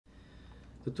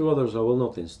The two others I will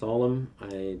not install them.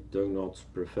 I do not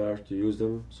prefer to use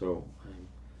them, so I'm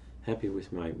happy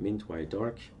with my Mint White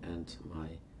Dark and my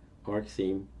Arc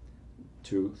theme.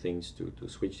 Two things to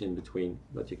switch in between,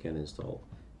 but you can install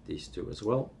these two as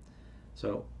well.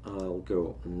 So I'll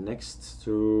go next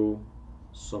to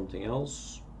something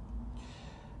else.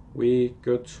 We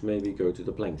could maybe go to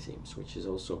the Plank themes, which is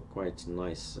also quite a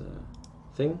nice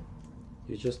thing.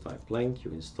 You just type Plank,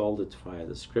 you installed it via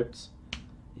the script,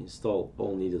 install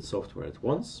all needed software at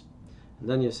once, and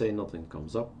then you say nothing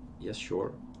comes up. Yes,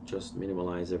 sure, just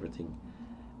minimize everything,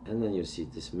 and then you see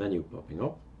this menu popping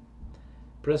up.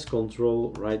 Press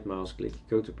Ctrl, right mouse click,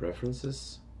 go to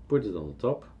Preferences, put it on the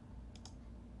top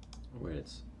where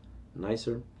it's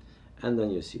nicer, and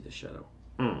then you see the shadow.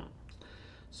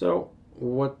 So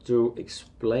what to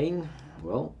explain?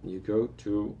 Well, you go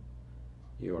to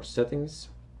your settings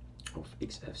of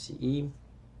XFCE,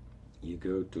 you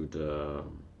go to the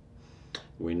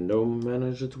window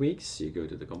manager tweaks, you go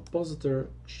to the compositor,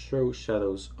 show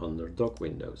shadows under dock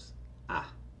windows.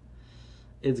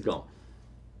 It's gone.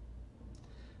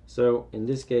 So in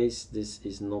this case, this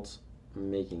is not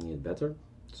making it better,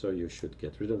 so you should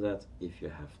get rid of that if you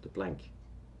have the Plank,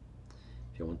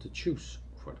 if you want to choose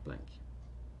for the Plank.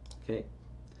 Okay,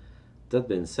 that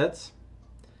being said,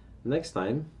 next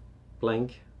time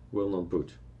Plank will not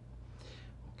boot.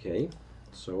 Okay,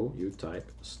 so you type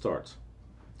start.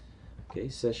 Okay,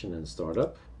 session and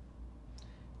startup.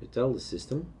 You tell the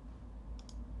system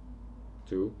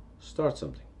to start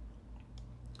something.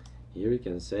 Here you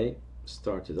can say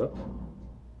start it up,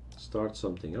 start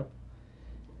something up.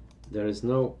 There is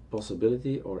no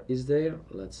possibility, or is there?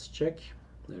 Let's check.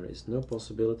 There is no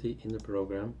possibility in the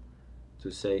program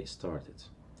to say start it.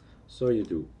 So you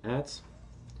do add,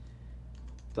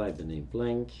 type the name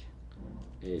Plank,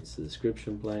 it's the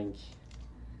description Plank,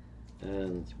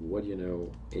 and what you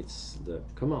know, it's the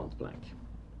command Plank.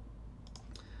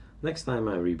 Next time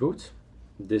I reboot,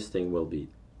 this thing will be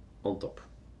on top.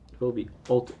 It will be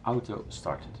auto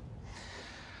started.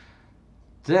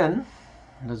 Then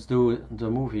let's do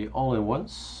the movie all at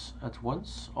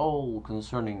once, all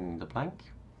concerning the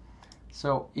Plank.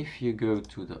 So if you go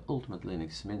to the Ultimate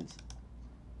Linux Mint,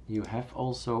 you have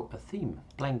also a theme,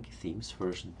 Plank Themes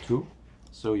version 2.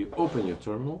 So you open your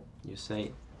terminal, you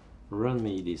say run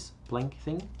me this Plank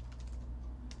thing.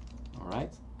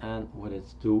 Alright, and what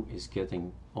it do is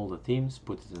getting all the themes,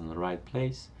 put it in the right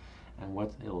place, and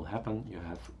what will happen, you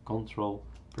have control,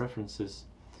 preferences,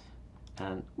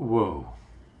 and whoa!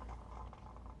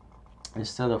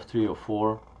 Instead of 3 or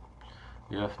 4,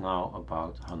 you have now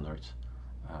about 100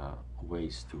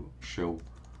 ways to show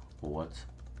what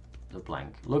the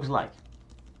Plank looks like.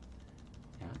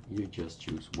 Yeah, you just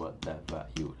choose whatever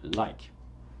you like.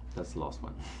 That's the last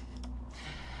one.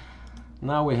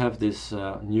 Now we have this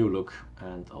new look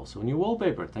and also new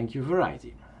wallpaper. Thank you,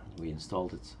 Variety. We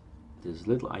installed it. This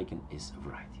little icon is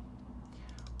Variety.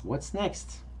 What's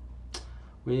next?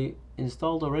 We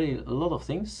installed already a lot of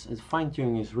things.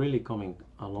 Fine-tuning is really coming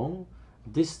along.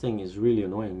 This thing is really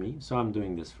annoying me, so I'm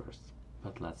doing this first.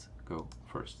 But let's go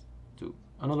first to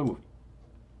another movie.